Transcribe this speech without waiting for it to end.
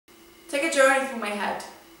Take a journey through my head.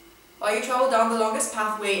 While you travel down the longest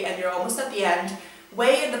pathway and you're almost at the end,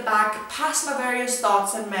 way in the back, past my various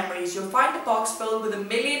thoughts and memories, you'll find a box filled with a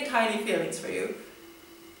million tiny feelings for you.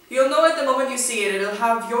 You'll know it the moment you see it. It'll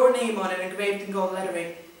have your name on it engraved in gold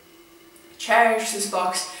lettering. Cherish this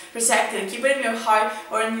box, protect it, keep it in your heart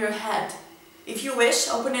or in your head. If you wish,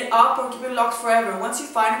 open it up or keep it locked forever. Once you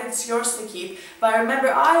find it, it's yours to keep. But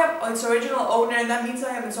remember, I am its original owner, and that means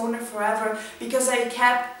I am its owner forever because I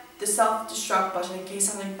kept the self-destruct button in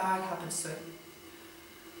case something bad happens to it.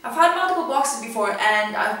 I've had multiple boxes before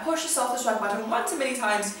and I've pushed the self-destruct button once too many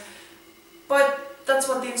times, but that's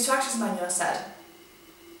what the instructions manual said.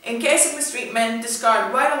 In case of mistreatment,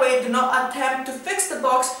 discard right away. Do not attempt to fix the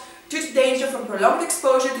box due to danger from prolonged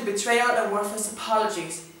exposure to betrayal and worthless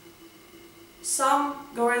apologies. Some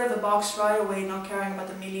go rid of the box right away, not caring about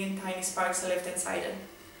the million tiny sparks that lived inside it.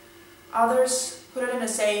 Others put it in a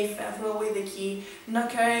safe and throw away the key, not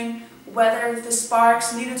caring whether the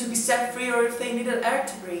sparks needed to be set free or if they needed air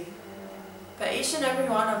to breathe. But each and every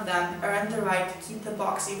one of them earned the right to keep the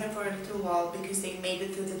box even for a little while because they made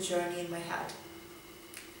it through the journey in my head.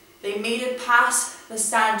 They made it past the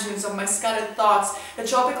sand dunes of my scattered thoughts, the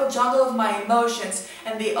tropical jungle of my emotions,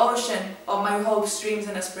 and the ocean of my hopes, dreams,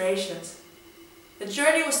 and aspirations. The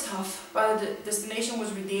journey was tough, but the destination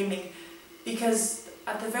was redeeming, because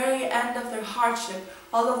at the very end of their hardship,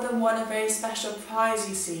 all of them won a very special prize,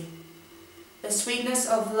 you see. The sweetness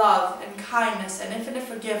of love and kindness and infinite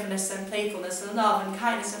forgiveness and playfulness and love and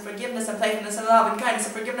kindness and forgiveness and playfulness and love and kindness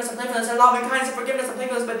and forgiveness and playfulness and love and kindness and forgiveness and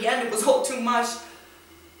playfulness, but at the end it was all too much.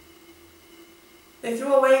 They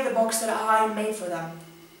threw away the box that I made for them.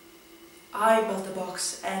 I built the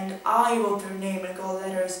box and I wrote their name in gold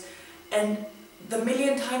letters, and the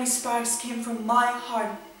million tiny sparks came from my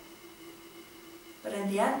heart. But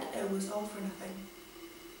in the end, it was all for nothing.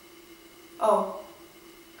 Oh,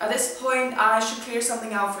 at this point, I should clear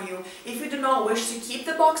something out for you. If you do not wish to keep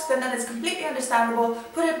the box, then that is completely understandable.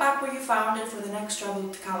 Put it back where you found it for the next trouble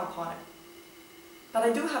to come upon it. But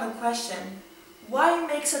I do have a question. Why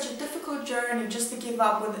make such a difficult journey just to give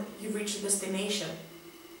up when you've reached the destination?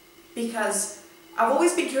 Because I've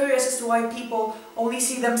always been curious as to why people only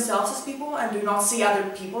see themselves as people and do not see other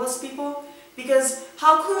people as people. Because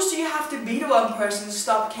how close do you have to be to one person to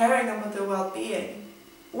stop caring about their well-being?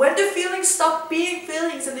 When do feelings stop being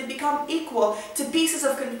feelings and they become equal to pieces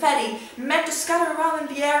of confetti meant to scatter around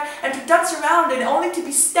in the air and to dance around and only to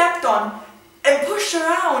be stepped on and pushed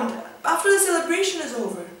around after the celebration is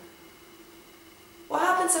over? What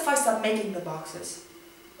happens if I stop making the boxes?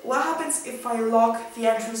 What happens if I lock the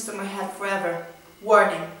entrance to my head forever?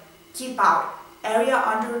 Warning, keep out, area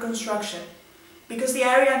under reconstruction. Because the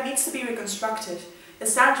area needs to be reconstructed. The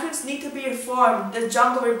sand dunes need to be reformed, the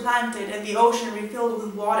jungle replanted, and the ocean refilled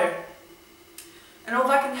with water. And all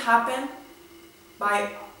that can happen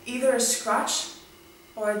by either a scratch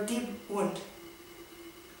or a deep wound.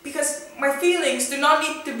 Because my feelings do not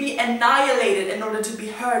need to be annihilated in order to be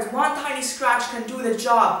heard. One tiny scratch can do the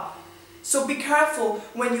job. So be careful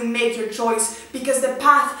when you make your choice, because the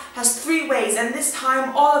path has 3 ways, and this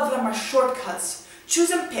time all of them are shortcuts. Choose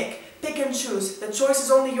and pick. Pick and choose. The choice is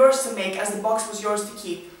only yours to make, as the box was yours to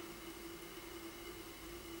keep.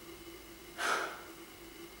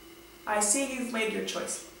 I see you've made your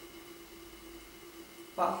choice.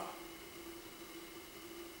 Well,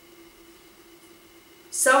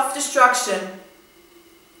 self-destruction,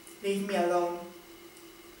 leave me alone,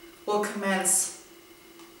 will commence.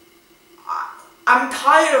 I'm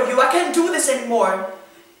tired of you. I can't do this anymore.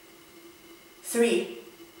 3.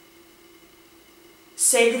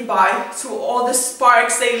 Say goodbye to all the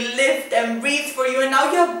sparks they lived and breathed for you, and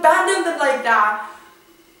now you abandon them like that.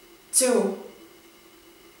 2.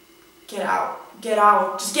 Get out. Get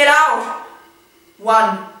out. Just get out.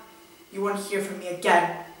 1. You won't hear from me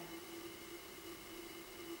again.